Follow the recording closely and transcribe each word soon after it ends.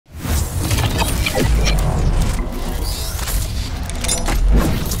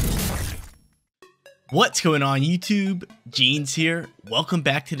What's going on YouTube? Jeans here. Welcome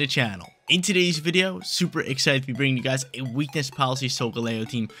back to the channel. In today's video, super excited to be bringing you guys a weakness policy Solgaleo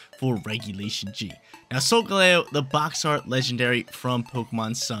team for Regulation G. Now Solgaleo, the box art legendary from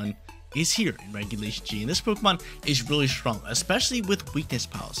Pokemon Sun, is here in Regulation G, and this Pokemon is really strong, especially with weakness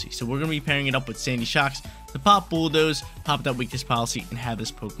policy. So we're going to be pairing it up with Sandy Shocks to pop Bulldoze, pop that weakness policy, and have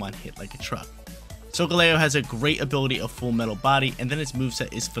this Pokemon hit like a truck. Solgaleo has a great ability of Full Metal Body, and then its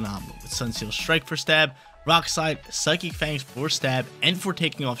moveset is phenomenal, with Sunseal Strike for stab, Rock Slide, Psychic Fangs for stab, and for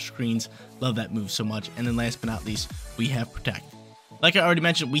taking off screens. Love that move so much. And then last but not least, we have Protect. Like I already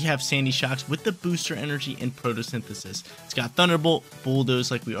mentioned, we have Sandy Shocks with the Booster Energy and Photosynthesis. It's got Thunderbolt,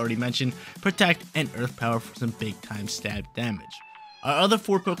 Bulldoze like we already mentioned, Protect, and Earth Power for some big time stab damage. Our other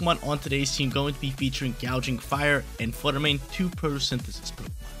 4 Pokemon on today's team going to be featuring Gouging Fire and Fluttermane, 2 Photosynthesis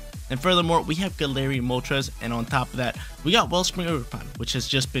Pokemon. And furthermore, we have Galarian Moltres, and on top of that, we got Wellspring Overpower, which has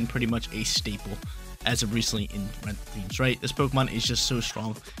just been pretty much a staple as of recently in rental teams, right? This Pokemon is just so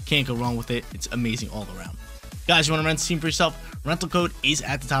strong, can't go wrong with it. It's amazing all around. Guys, you want to rent the team for yourself? Rental code is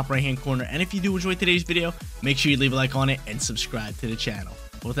at the top right hand corner, and if you do enjoy today's video, make sure you leave a like on it and subscribe to the channel.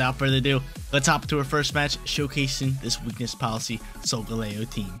 But without further ado, let's hop into our first match, showcasing this weakness policy Solgaleo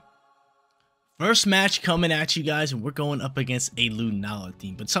team. First match coming at you guys, and we're going up against a Lunala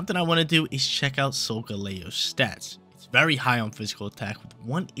team. But something I want to do is check out Solgaleo's stats. It's very high on physical attack with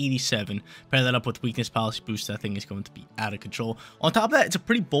 187. Pair that up with weakness policy boost, that thing is going to be out of control. On top of that, it's a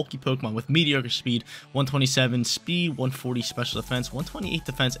pretty bulky Pokemon with mediocre speed, 127 speed, 140 special defense, 128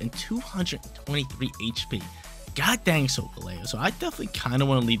 defense, and 223 HP. God dang Solgaleo. So I definitely kind of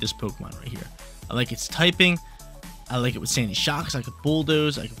want to lead this Pokemon right here. I like its typing. I like it with Sandy Shocks. I could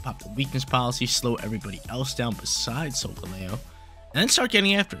Bulldoze, I could pop the weakness policy, slow everybody else down besides Solgaleo, and then start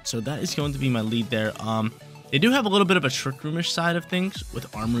getting after it. So that is going to be my lead there. They do have a little bit of a Trick Room-ish side of things with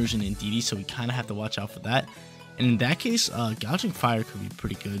Armarouge and Indeedee, so we kind of have to watch out for that. And in that case, Gouging Fire could be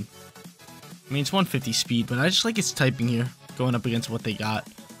pretty good. I mean, it's 150 speed, but I just like its typing here, going up against what they got.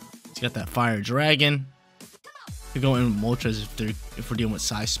 It's got that Fire Dragon. Could go in with Moltres if we're dealing with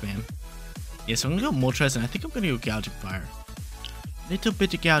size spam. Yeah, so I'm going to go Moltres, and I think I'm going to go Gouging Fire. Little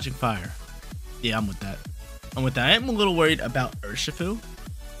bit of Gouging Fire. Yeah, I'm with that. I am a little worried about Urshifu.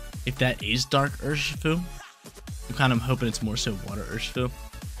 If that is Dark Urshifu. I'm kind of hoping it's more so Water Urshifu.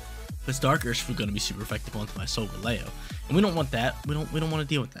 Because Dark Urshifu going to be super effective onto my Solgaleo. And we don't want that. We don't want to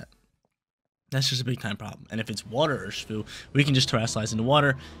deal with that. That's just a big time problem. And if it's Water Urshifu, we can just Terrasilize into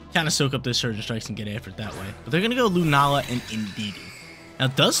water, kind of soak up those Surge Strikes and get after it that way. But they're going to go Lunala and Indeedee. Now,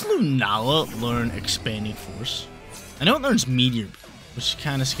 does Lunala learn Expanding Force? I know it learns Meteor Beam, which is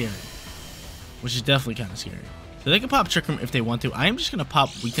kind of scary. Which is definitely kind of scary. So they can pop Trick Room if they want to. I am just going to pop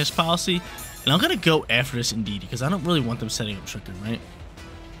Weakness Policy, and I'm going to go after this Indeedee, because I don't really want them setting up Trick Room, right?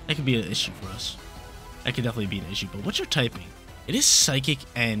 That could be an issue for us. That could definitely be an issue, but what's your typing? It is Psychic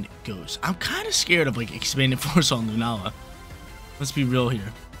and Ghost. I'm kind of scared of, like, Expanding Force on Lunala. Let's be real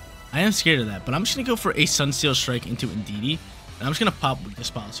here. I am scared of that, but I'm just going to go for a Sunseal Strike into Indeedee. And I'm just going to pop Weakness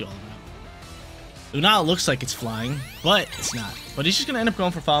Policy all around. Lunala looks like it's flying, but it's not. But he's just going to end up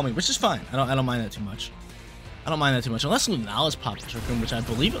going for Follow Me, which is fine. I don't mind that too much. Unless Lunala's popped the Trick Room, which I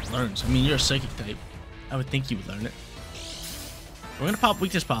believe it learns. I mean, you're a Psychic type. I would think you would learn it. We're going to pop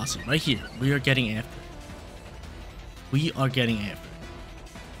Weakness Policy right here. We are getting after it.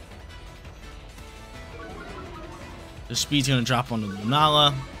 The speed's going to drop onto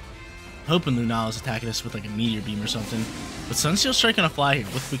Lunala. Hoping Lunala's attacking us with like a Meteor Beam or something. But Sunseal Strike on a fly here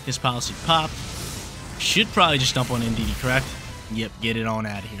with Weakness Policy pop. Should probably just dump on Indeedee, correct? Yep, get it on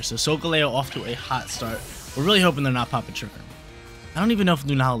out of here. So Solgaleo off to a hot start. We're really hoping they're not popping Trick Room. I don't even know if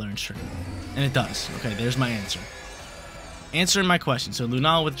Lunala learns Trick Room. And it does. Okay, there's my answer. Answering my question. So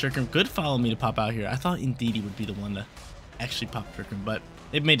Lunala with Trick Room. Good Follow Me to pop out here. I thought Indeedee would be the one to actually pop Trick Room, but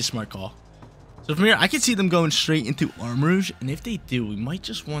they've made a smart call. So from here, I can see them going straight into Armarouge, and if they do, we might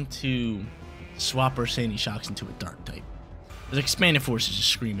just want to swap our Sandy Shocks into a Dark type. Because Expanding Force is just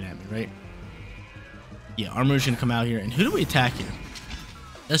screaming at me, right? Yeah, Armarouge is going to come out here, and who do we attack here?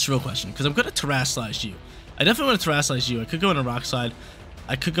 That's the real question, because I'm going to Terrasilize you. I definitely want to Terrasilize you. I could go into Rock Slide.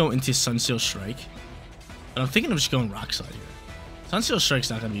 I could go into Sunseal Strike. But I'm thinking of just going Rock Slide here. Sunseal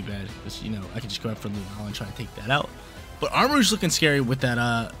Strike's not going to be bad, because, you know, I could just go after Lunala and try to take that out. But Armarouge's looking scary with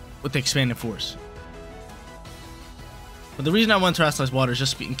that, with the Expanded Force. But the reason I want to Terrasilize water is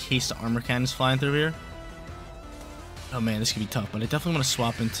just in case the Armor Cannon is flying through here. Oh man, this could be tough, but I definitely want to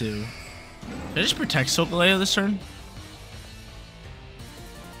swap into... Can I just Protect Solgaleo this turn?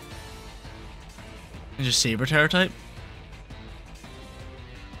 And just Saber Terror type?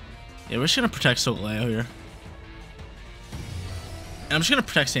 Yeah, we're just going to Protect Solgaleo here. And I'm just going to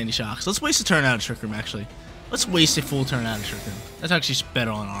protect Sandy Shocks. Let's waste a turn out of Trick Room, actually. Let's waste a full turn out of Trick Room. That's actually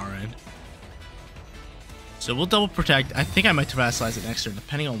better on our end. So we'll double protect. I think I might Terrasilize it next turn,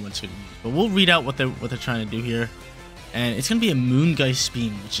 depending on what's going to use. But we'll read out what they're trying to do here. And it's going to be a Moongeist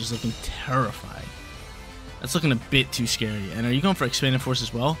Beam, which is looking terrifying. That's looking a bit too scary. And are you going for Expanded Force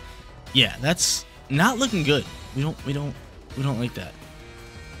as well? Yeah, that's not looking good. We don't like that.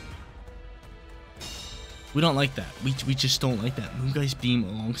 We don't like that. We just don't like that. Moongeist Beam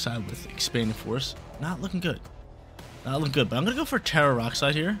alongside with Expanded Force. Not looking good. Not looking good. But I'm going to go for Terra Rock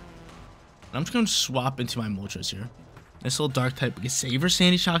Slide here. And I'm just going to swap into my Moltres here. Nice little Dark type. We can save our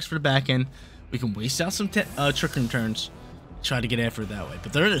Sandy Shocks for the back end. We can waste out some Trick Room turns. Try to get after it that way.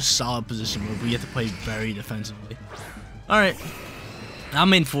 But they're in a solid position where we have to play very defensively. Alright.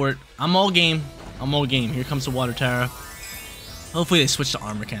 I'm in for it. I'm all game. I'm all game. Here comes the Water Terra. Hopefully they switch to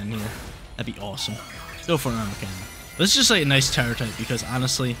Armor Cannon here. That'd be awesome. Let's go for an Armor Cannon. This is just like a nice Terra type because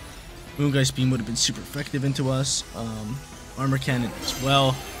honestly, Moongeist Beam would have been super effective into us. Armor Cannon as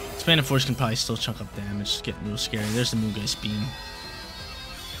well. Expanded Force can probably still chunk up damage. It's getting real scary. There's the Moongeist Beam.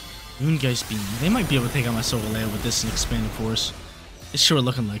 Moongeist Beam. They might be able to take out my Solgaleo with this and Expanded Force. It's sure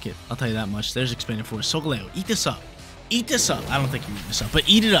looking like it. I'll tell you that much. There's Expanded Force. Solgaleo, eat this up. Eat this up. I don't think you eat this up, but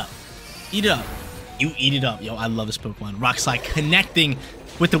eat it up. Eat it up. You eat it up. Yo, I love this Pokemon. Rock Slide connecting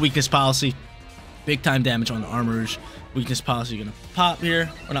with the Weakness Policy. Big time damage on the Armor's Weakness Policy. Gonna pop here.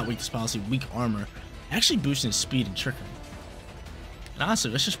 Or not Weakness Policy, Weak Armor. Actually boosting his speed and Trick Room. And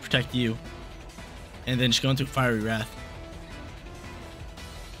honestly, let's just protect you. And then just go into Fiery Wrath.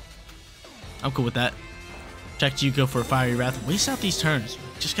 I'm cool with that. Protect you, go for a Fiery Wrath. Waste out these turns.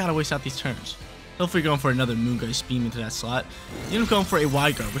 Just gotta waste out these turns. Hopefully you're going for another Moongeist Beam into that slot. You end up going for a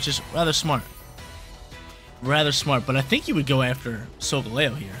Wide Guard, which is rather smart. Rather smart, but I think you would go after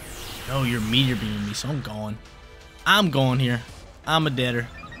Solgaleo here. Oh, you're Meteor Beaming me, so I'm going. I'm going here. I'm a deader.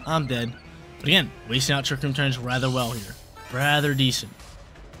 I'm dead. But again, wasting out Trick Room turns rather well here. Rather decent.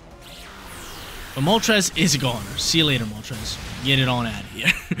 But Moltres is a goner. See you later, Moltres. Get it on out of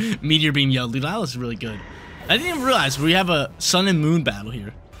here. Meteor Beam, yo, Ludila is really good. I didn't even realize we have a Sun and Moon battle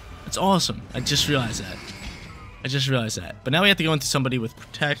here. That's awesome. I just realized that. But now we have to go into somebody with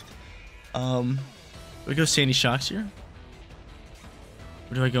Protect. We go Sandy Shocks here.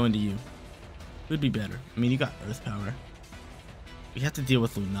 Or do I go into you? Would be better. I mean, you got Earth Power. We have to deal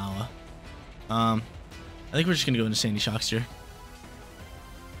with Lunala. I think we're just gonna go into Sandy Shocks here.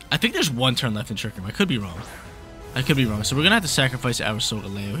 I think there's one turn left in Trick Room. I could be wrong. So we're gonna have to sacrifice our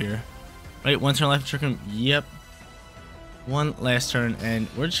Solgaleo here. Right, one turn left in Trick Room. Yep. One last turn, and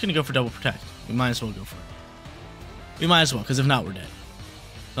we're just gonna go for Double Protect. We might as well go for it. We might as well, because if not, we're dead.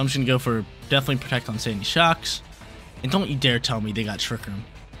 So I'm just gonna go for definitely Protect on Sandy Shocks. And don't you dare tell me they got Trick Room.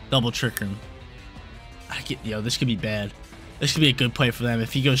 Double Trick Room. Yo, this could be bad. This could be a good play for them.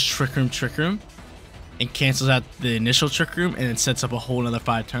 If he goes Trick Room, and cancels out the initial Trick Room, and then sets up a whole another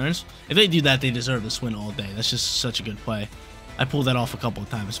 5 turns. If they do that, they deserve this win all day. That's just such a good play. I pulled that off a couple of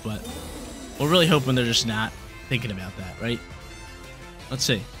times, but we're really hoping they're just not thinking about that, right? Let's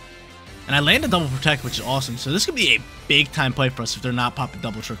see. And I landed Double Protect, which is awesome. So this could be a big time play for us if they're not popping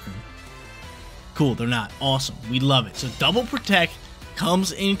Double Trick Room. Cool, they're not. Awesome. We love it. So Double Protect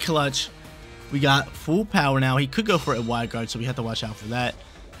comes in clutch. We got full power now. He could go for a Wide Guard, so we have to watch out for that.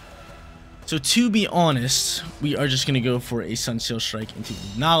 So to be honest, we are just going to go for a Sunsteel Strike into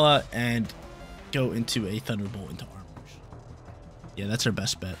Lunala and go into a Thunderbolt into Armor. Yeah, that's our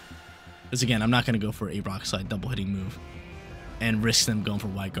best bet. Because again, I'm not going to go for a Rock Slide double hitting move and risk them going for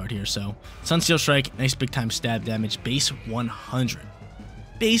Wide Guard here. So Sunsteel Strike, nice big time stab damage, base 100.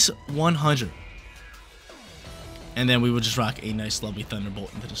 Base 100. And then we will just rock a nice lovely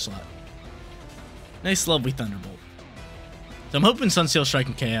Thunderbolt into the slot. Nice lovely Thunderbolt. So I'm hoping Sunsteel Strike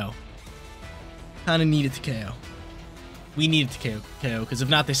and KO. Kind of needed to KO. We needed to KO because if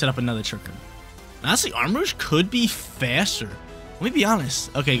not, they set up another Trick Room. Honestly, Armor could be faster. Let me be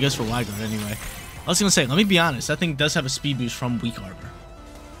honest. Okay, it goes for Wide Guard anyway. I was going to say, let me be honest. That thing does have a speed boost from Weak Armor.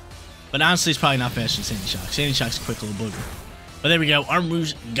 But honestly, it's probably not faster than Sandy Shock. Sandy Shock's a quick little booger. But there we go.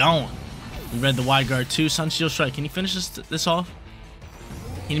 Armor's gone. We read the Wide Guard too. Sunsteel Strike. Can you finish this off?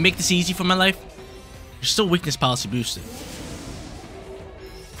 Can you make this easy for my life? You're still Weakness Policy boosted.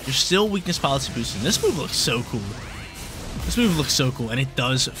 You're still Weakness Policy boosting. This move looks so cool. This move looks so cool, and it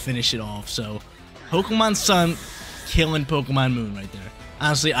does finish it off. So, Pokemon Sun killing Pokemon Moon right there.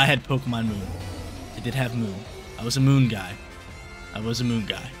 Honestly, I had Pokemon Moon. I did have Moon. I was a Moon guy.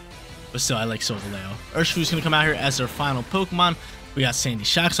 But still, I like Solgaleo. Urshifu's going to come out here as their final Pokemon. We got Sandy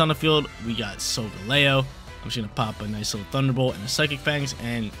Shocks on the field. We got Solgaleo. I'm just going to pop a nice little Thunderbolt and a Psychic Fangs,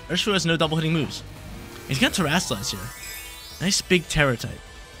 and Urshifu has no double hitting moves. He's got Terrasilize here. Nice big Terra type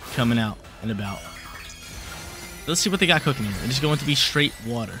coming out and about. Let's see what they got cooking here. It is going to be straight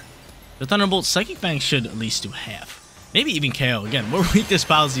water. The Thunderbolt Psychic Fang should at least do half. Maybe even KO. Again, we're weakness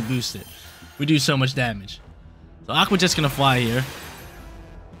policy boosted. We do so much damage. So Aqua Jet's going to fly here.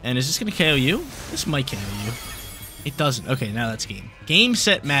 And is this going to KO you? This might KO you. It doesn't. Okay, now that's game. Game,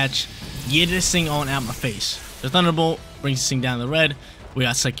 set, match. Get this thing on out my face. The Thunderbolt brings this thing down to the red. We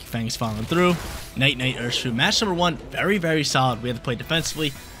got Psychic Fangs following through. Night, Urshifu. Match number 1, very, very solid. We had to play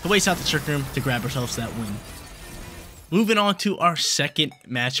defensively to waste out the Trick Room to grab ourselves that win. Moving on to our second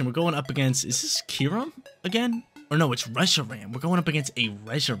match, and we're going up against, is this Kiram again? Or no, it's Reshiram. We're going up against a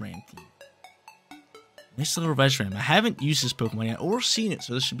Reshiram team. Nice little Reshiram. I haven't used this Pokemon yet or seen it,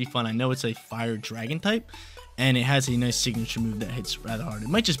 so this should be fun. I know it's a Fire Dragon type, and it has a nice signature move that hits rather hard. It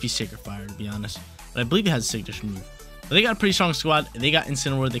might just be Sacred Fire, to be honest, but I believe it has a signature move. But they got a pretty strong squad. They got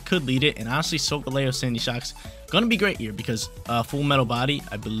Incineroar. They could lead it, and honestly, Solgaleo, Sandy Shock's going to be great here because Full Metal Body,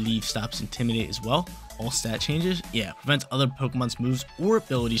 I believe, stops Intimidate as well. All stat changes, yeah, prevents other Pokemon's moves or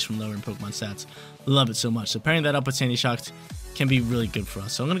abilities from lowering Pokemon stats. Love it so much. So pairing that up with Sandy Shocks can be really good for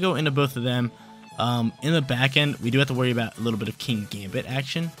us. So I'm going to go into both of them. In the back end, we do have to worry about a little bit of King Gambit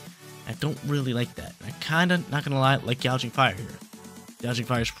action. I don't really like that. I kind of, not going to lie, like Gouging Fire here. Gouging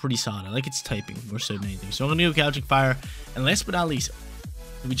Fire is pretty solid. I like its typing more so than anything. So I'm going to go Gouging Fire. And last but not least,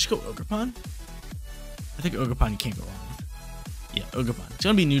 did we just go Ogerpon? I think Ogerpon you can't go wrong with. Yeah, Ogerpon. It's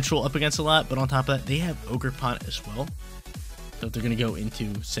going to be neutral up against a lot, but on top of that, they have Ogerpon as well. So if they're going to go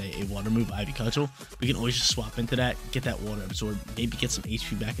into, say, a water move, Ivy Cudgel, we can always just swap into that, get that water absorbed, maybe get some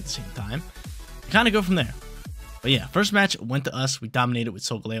HP back at the same time. Kind of go from there. But yeah, first match went to us. We dominated with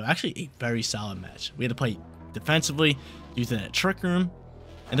Solgaleo. Actually, a very solid match. We had to play defensively, using that Trick Room.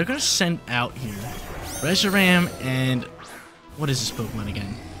 And they're going to send out here Reshiram and... what is this Pokemon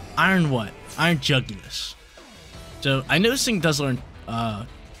again? Iron what? Iron Jugulis. So, I know this thing does learn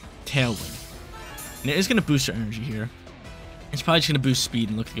Tailwind. And it is going to boost our energy here. It's probably just going to boost speed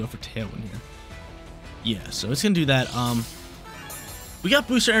and look to go for Tailwind here. Yeah, so it's going to do that. We got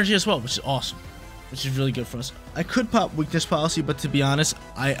booster energy as well, which is awesome. Which is really good for us. I could pop Weakness Policy, but to be honest,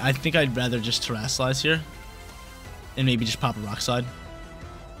 I think I'd rather just Terrasilize here. And maybe just pop a Rock Slide.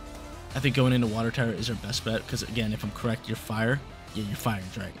 I think going into Water Tower is our best bet. Because again, if I'm correct, you're Fire. Yeah, you're Fire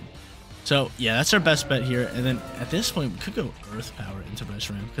Dragon. So, yeah, that's our best bet here. And then at this point, we could go Earth Power into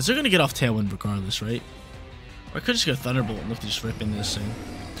Reshiram. Because they're going to get off Tailwind regardless, right? Or I could just go Thunderbolt and look to just rip into this thing.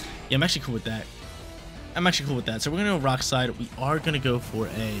 Yeah, I'm actually cool with that. So we're going to go Rock Slide. We are going to go for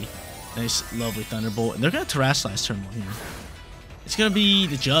a nice, lovely Thunderbolt. And they're going to Terrasilize turn 1 here. It's going to be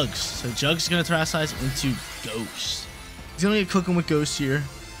the Jugs. So Jugs is going to Terrasilize into Ghost. He's going to get cooking with Ghost here.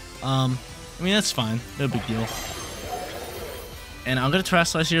 I mean, that's fine. No big deal. And I'm going to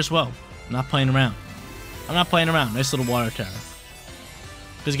Terrasilize here as well. I'm not playing around. Nice little Water Tower.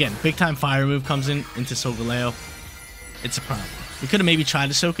 Because again, big time Fire move comes into Solgaleo. It's a problem. We could have maybe tried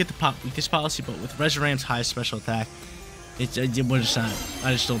to soak it to pop Weakness Policy, but with Reshiram's high special attack, we're just not.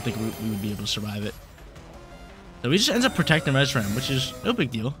 I just don't think we would be able to survive it. So we just ends up protecting Reshiram, which is no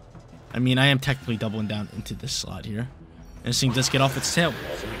big deal. I mean, I am technically doubling down into this slot here. And this thing does get off its tail.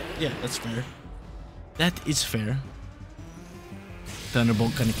 So, yeah, that's fair. That is fair.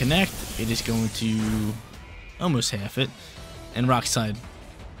 Thunderbolt gonna connect. It is going to almost half it. And Rock Slide.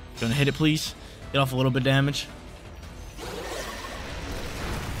 Gonna hit it, please. Get off a little bit of damage.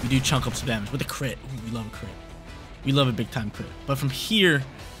 We do chunk up some damage with a crit. Ooh, we love a crit. We love a big time crit. But from here,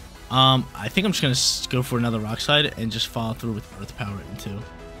 I think I'm just gonna go for another Rock Slide and just follow through with Earth Power into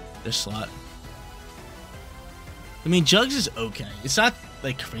this slot. I mean, Jugs is okay. It's not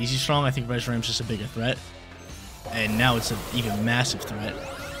like crazy strong. I think Reshiram's just a bigger threat. And now it's an even massive threat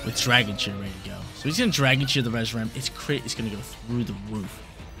with Dragon Cheer ready to go. So he's gonna Dragon Cheer the Reshiram. Its crit is gonna go through the roof.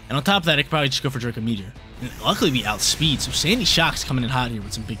 And on top of that, I could probably just go for Draco Meteor. And luckily, we outspeed. So Sandy Shock's coming in hot here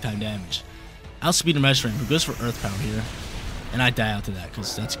with some big time damage. Outspeed and Reshiram, who goes for Earth Power here. And I die out to that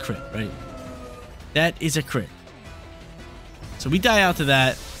because that's a crit, right? That is a crit. So we die out to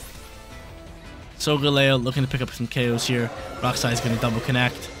that. Solgaleo looking to pick up some KOs here. Rock Slide's going to double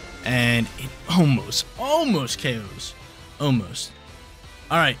connect. And it almost KOs. Almost.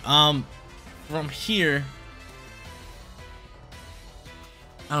 Alright, from here...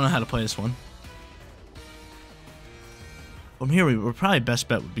 I don't know how to play this one. From here, we're probably best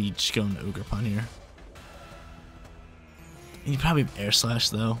bet would be just going to Ogerpon here. And you probably have Air Slash,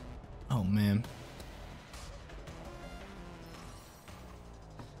 though. Oh, man.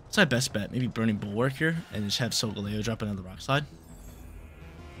 What's my best bet? Maybe Burning Bulwark here and just have Solgaleo drop another Rock Slide.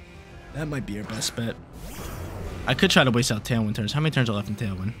 That might be our best bet. I could try to waste out Tailwind turns. How many turns are left in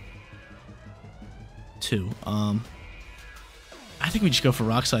Tailwind? 2. I think we just go for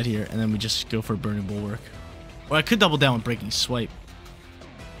Rock Slide here, and then we just go for Burning Bulwark. Or I could double down with Breaking Swipe.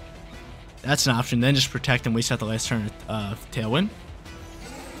 That's an option. Then just protect and waste out the last turn of Tailwind.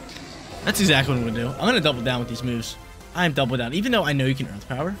 That's exactly what I'm going to do. I'm going to double down with these moves. I'm double down. Even though I know you can Earth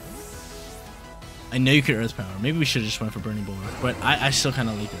Power. I know you can Earth Power. Maybe we should have just went for Burning Bulwark. But I still kind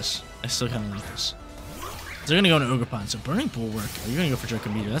of like this. I still kind of like this. So they're going to go into Ogerpon. So Burning Bulwark. You're going to go for Draco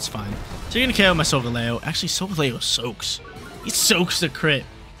Meteor. That's fine. So you're going to KO my Solgaleo. Actually, Solgaleo soaks. He soaks the crit.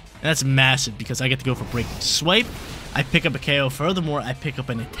 And that's massive because I get to go for Breaking Swipe. I pick up a KO. Furthermore, I pick up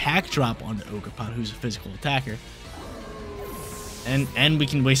an attack drop on the Ogerpon, who's a physical attacker. And we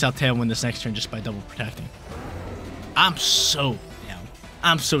can waste out Tailwind this next turn just by double protecting. I'm so down.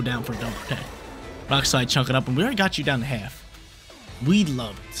 I'm so down for a double protect. Rock Slide, chunk it up, and we already got you down to half. We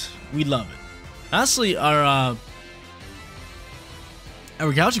love it. We love it. Honestly, our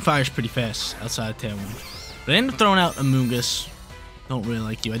Gouging Fire is pretty fast outside of Tailwind. But I end up throwing out Amoonguss. Don't really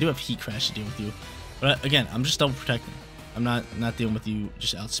like you. I do have Heat Crash to deal with you. But again, I'm just double protecting. I'm not dealing with you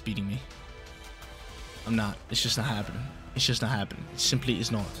just outspeeding me. I'm not. It's just not happening. It's just not happening. It simply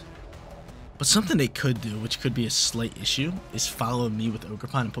is not. But something they could do, which could be a slight issue, is follow me with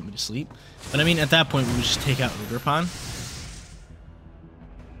Ogerpon and put me to sleep. But I mean, at that point, we would just take out Ogerpon.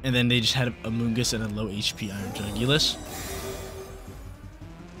 And then they just had a Amoonguss and a low HP Iron Jugulus.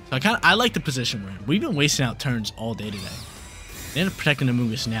 So I like the position we're in. We've been wasting out turns all day today. They end up protecting the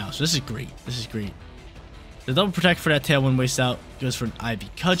Amoonguss now, so this is great. This is great. The double protect for that Tailwind waste out goes for an Ivy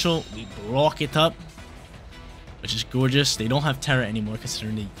Cudgel. We block it up, which is gorgeous. They don't have Terra anymore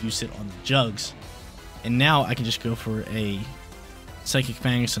considering they use it on the Jugs. And now I can just go for a Psychic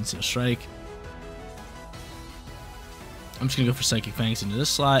Fang, Sunseal Strike. I'm just going to go for Psychic Fangs into this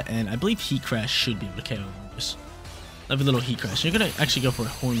slot, and I believe Heat Crash should be able to KO Amoonguss. Love a little Heat Crash. You're going to actually go for a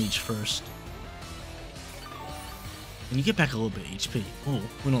Horn Leech first. And you get back a little bit of HP. Oh,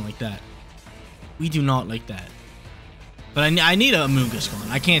 we don't like that. We do not like that. But I need a Amoonguss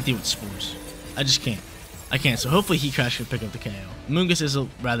going. I can't deal with Spores. I just can't. I can't. So hopefully Heat Crash can pick up the KO. Amoonguss is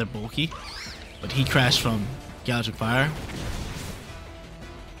rather bulky, but Heat Crash from Gouging Fire.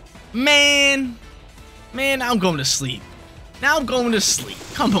 Man, now I'm going to sleep. Now I'm going to sleep.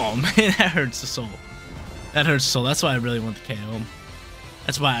 Come on, man. That hurts the soul. That hurts the soul. That's why I really want the KO.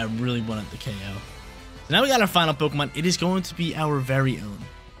 That's why I really wanted the KO. So now we got our final Pokemon. It is going to be our very own.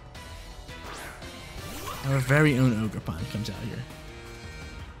 Our very own Ogerpon comes out here.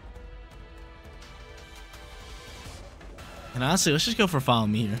 And honestly, let's just go for Follow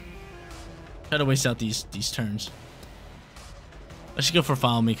Me here. Try to waste out these turns. Let's just go for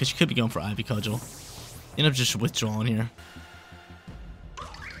Follow Me, because you could be going for Ivy Cudgel. End up just withdrawing here.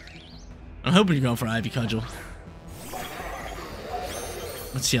 I'm hoping you're going for Ivy Cudgel.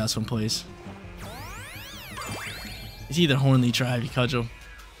 Let's see how this one plays. It's either Horn Leech or Ivy Cudgel.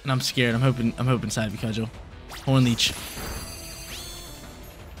 And I'm scared. I'm hoping it's Ivy Cudgel. Horn Leech.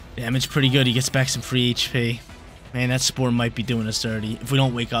 Damage pretty good. He gets back some free HP. Man, that Spore might be doing us dirty if we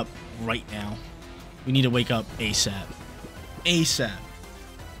don't wake up right now. We need to wake up ASAP. ASAP.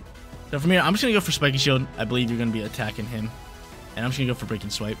 So from here, I'm just going to go for Spiky Shield. I believe you're going to be attacking him. And I'm just going to go for Breaking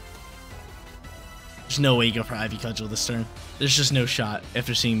Swipe. There's no way you go for Ivy Cudgel this turn. There's just no shot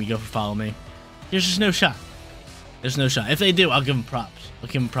after seeing me go for Follow Me. There's just no shot. There's no shot. If they do, I'll give them props. I'll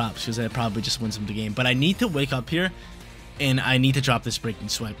give them props because that probably just wins them the game. But I need to wake up here, and I need to drop this Breaking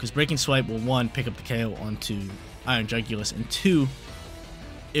Swipe because Breaking Swipe will, one, pick up the KO onto Iron Jugulus, and two,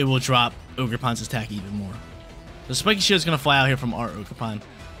 it will drop Ogerpon's attack even more. So Spiky Shield is going to fly out here from our Ogerpon.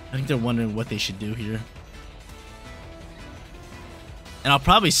 I think they're wondering what they should do here. And I'll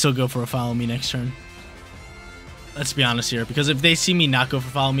probably still go for a Follow Me next turn. Let's be honest here, because if they see me not go for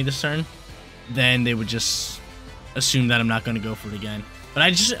Follow Me this turn, then they would just assume that I'm not going to go for it again. But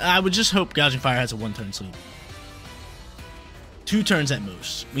I would just hope Gouging Fire has a 1-turn sleep. 2 turns at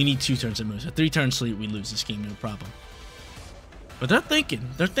most. We need 2 turns at most. A 3-turn sleep, we lose this game, no problem. But they're thinking.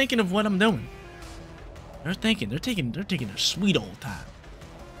 They're thinking of what I'm doing. They're thinking. They're taking their sweet old time.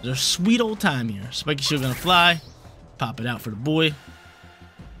 Their sweet old time here. Spiky Shield gonna fly. Pop it out for the boy.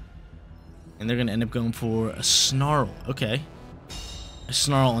 And they're gonna end up going for a Snarl. Okay. A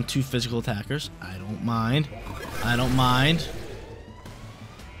Snarl on 2 physical attackers. I don't mind. I don't mind.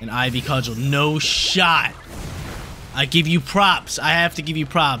 An Ivy Cudgel. No shot. I give you props. I have to give you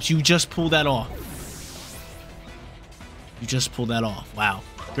props. You just pulled that off. You just pulled that off. Wow.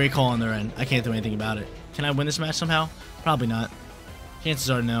 Great call on their end. I can't do anything about it. Can I win this match somehow? Probably not. Chances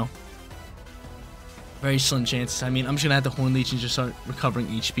are no. Very slim chances. I mean, I'm just going to have to Horn Leech and just start recovering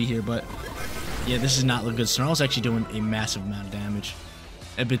HP here, but yeah, this is not looking good. Snarl's actually doing a massive amount of damage.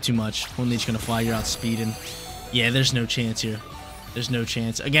 A bit too much. Horn Leech going to fly. You're outspeeding. Yeah, there's no chance here. There's no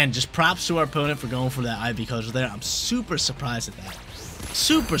chance. Again, just props to our opponent for going for that IV colors there. I'm super surprised at that.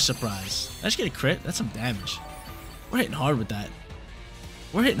 Super surprised. Did I just get a crit? That's some damage. We're hitting hard with that.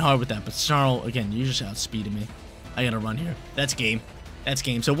 We're hitting hard with that. But Snarl, again, you're just outspeeding me. I gotta run here. That's game. That's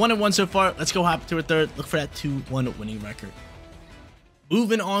game. So 1-1 so far. Let's go hop to a third. Look for that 2-1 winning record.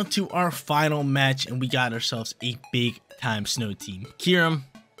 Moving on to our final match, and we got ourselves a big time snow team. Kyurem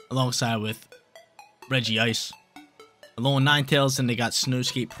alongside with Regice. Along Ninetales, and they got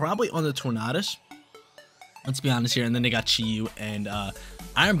Snowscape probably on the Tornadus. Let's be honest here. And then they got Chi-Yu and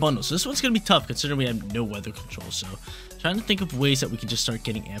Iron Bundle. So this one's going to be tough considering we have no weather control. So trying to think of ways that we can just start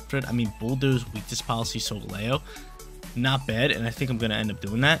getting after it. I mean, Bulldoze, Weakness Policy, Solgaleo. Not bad, and I think I'm going to end up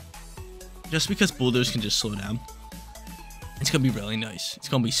doing that. Just because Bulldoze can just slow down. It's going to be really nice. It's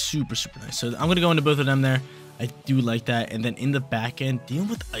going to be super, super nice. So I'm going to go into both of them there. I do like that. And then in the back end, dealing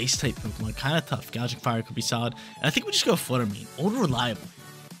with Ice-type Pokemon, kind of tough. Gouging Fire could be solid. And I think we just go Fluttermane. Old Reliable.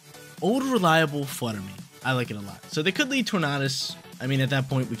 Old Reliable Fluttermane. I like it a lot. So they could lead Tornadus. I mean, at that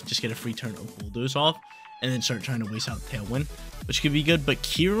point, we could just get a free turn of Bulldoze off. And then start trying to waste out Tailwind, which could be good. But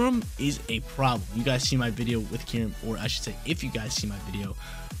Kyurem is a problem. You guys see my video with Kyurem, or I should say, if you guys see my video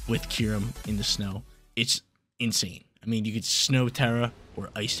with Kyurem in the snow, it's insane. I mean, you could Snow Terra, or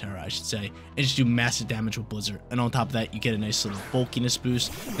Ice Terra, I should say, and just do massive damage with Blizzard. And on top of that, you get a nice little bulkiness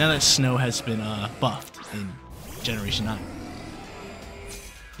boost. Now that Snow has been buffed in Generation 9.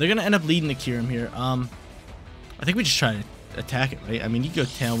 They're going to end up leading the Kyurem here. I think we just try to attack it, right? I mean, you can go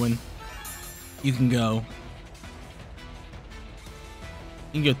Tailwind. You can go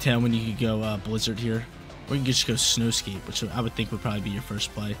Tailwind. You can go Blizzard here. Or you can just go Snowscape, which I would think would probably be your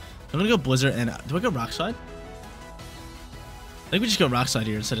first play. I'm going to go Blizzard, and do I go Rock Slide? I think we just go Rock Slide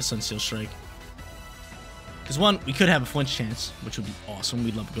here instead of Sunsteel Strike. Because one, we could have a flinch chance, which would be awesome.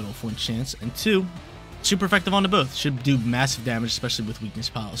 We'd love a good old flinch chance. And two, super effective on the both. Should do massive damage, especially with Weakness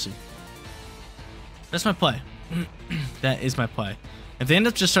Policy. That's my play. That is my play. If they end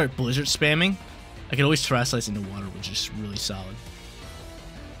up just start Blizzard spamming, I can always Terrasilize into water, which is really solid.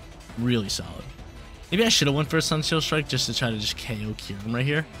 Really solid. Maybe I should have went for a Sunsteel Strike just to try to just KO Kyurem right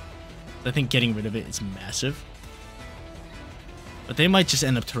here. I think getting rid of it is massive. But they might just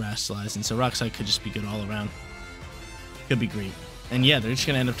end up Terrasilizing, so Rock Slide could just be good all around. Could be great. And yeah, they're just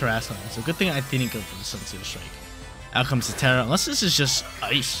going to end up Terrasilizing. So good thing I didn't go for the Sunsteel Strike. Out comes the Terra, unless this is just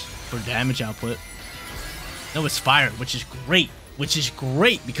Ice for damage output. No, it's Fire, which is great. Which is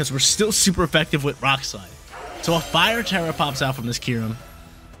great because we're still super effective with Rock Slide. So a Fire Terra pops out from this Kyurem.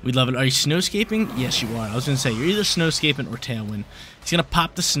 We'd love it. Are you Snowscaping? Yes, you are. I was going to say, you're either Snowscaping or Tailwind. He's going to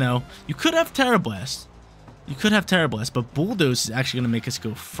pop the Snow. You could have Terra Blast. You could have Terra Blast, but Bulldoze is actually going to make us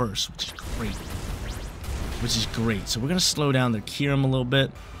go first, which is great. Which is great. So we're going to slow down their Kyurem a little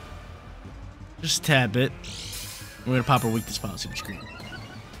bit. Just a tad bit. We're going to pop our Weakness Policy, which is great.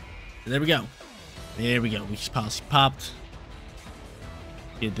 So there we go. There we go. Weakness Policy popped.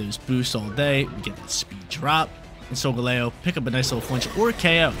 Get those boosts all day. We get that speed drop. And Solgaleo, pick up a nice little flinch or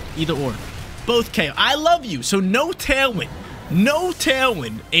KO. Either or. Both KO. I love you. So no Tailwind. No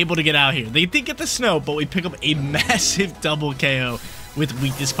Tailwind able to get out here. They did get the Snow, but we pick up a massive double KO with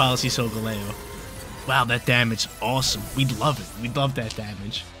Weakness Policy Solgaleo. Wow, that damage. Awesome. We'd love it. We'd love that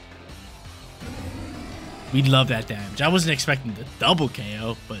damage. We'd love that damage. I wasn't expecting the double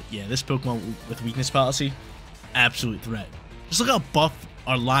KO, but yeah, this Pokemon with Weakness Policy, absolute threat. Just look how buff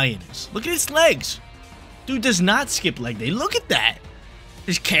our Lion is. Look at his legs. Dude does not skip leg day. Look at that.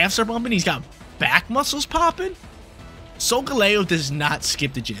 His calves are bumping. He's got back muscles popping. Solgaleo does not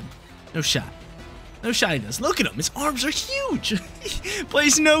skip the gym. No shot. No shot he does. Look at him. His arms are huge.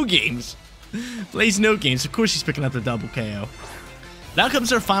 Plays no games. Plays no games. Of course he's picking up the double KO. Now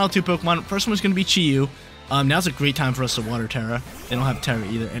comes our final two Pokemon. First one's going to be Chi-Yu. Now's a great time for us to Water Terra. They don't have Terra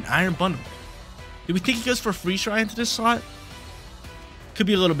either. And Iron Bundle. Do we think he goes for Freeze Dry into this slot? Could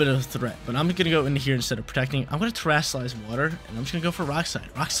be a little bit of a threat, but I'm going to go into here instead of protecting. I'm going to Terrasilize Water, and I'm just going to go for Rock Slide.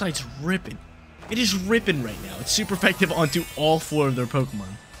 Rock Slide's ripping. It is ripping right now. It's super effective onto all four of their Pokemon.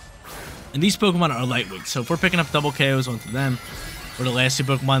 And these Pokemon are lightweight, so if we're picking up double KOs onto them, or the last two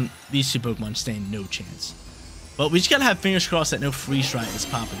Pokemon, these two Pokemon stand no chance. But we just got to have fingers crossed that no Freeze Dry is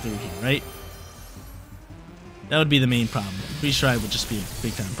popping through here, right? That would be the main problem. Freeze Dry would just be a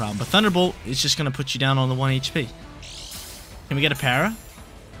big time problem. But Thunderbolt is just going to put you down on the 1 HP. Can we get a Para?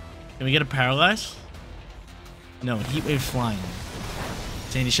 Can we get a Paralyze? No, Heat Wave flying.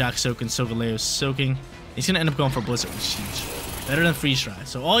 Sandy Shock soaking, Solgaleo soaking. He's going to end up going for Blizzard, which is huge. Better than Freeze Dry.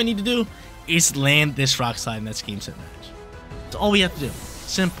 So all I need to do is land this Rock Slide and that's game set match. That's all we have to do.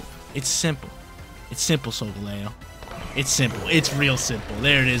 Simple. It's simple. It's simple, Solgaleo. It's simple. It's real simple.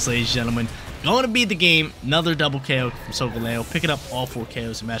 There it is, ladies and gentlemen. Going to beat the game, another double KO from Solgaleo, picking up all 4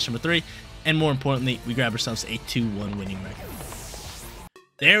 KOs in match number 3, and more importantly, we grab ourselves a 2-1 winning record.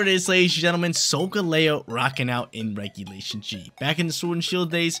 There it is, ladies and gentlemen, Solgaleo rocking out in Regulation G. Back in the Sword and Shield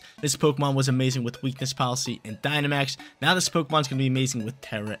days, this Pokemon was amazing with Weakness Policy and Dynamax. Now this Pokemon's going to be amazing with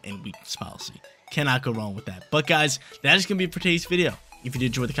Terra and Weakness Policy. Cannot go wrong with that. But guys, that is going to be it for today's video. If you did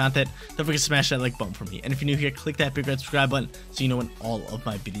enjoy the content, don't forget to smash that like button for me. And if you're new here, click that big red subscribe button so you know when all of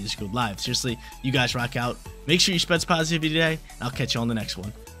my videos go live. Seriously, you guys rock out. Make sure you spread positivity today, and I'll catch you on the next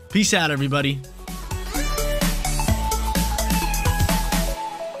one. Peace out, everybody.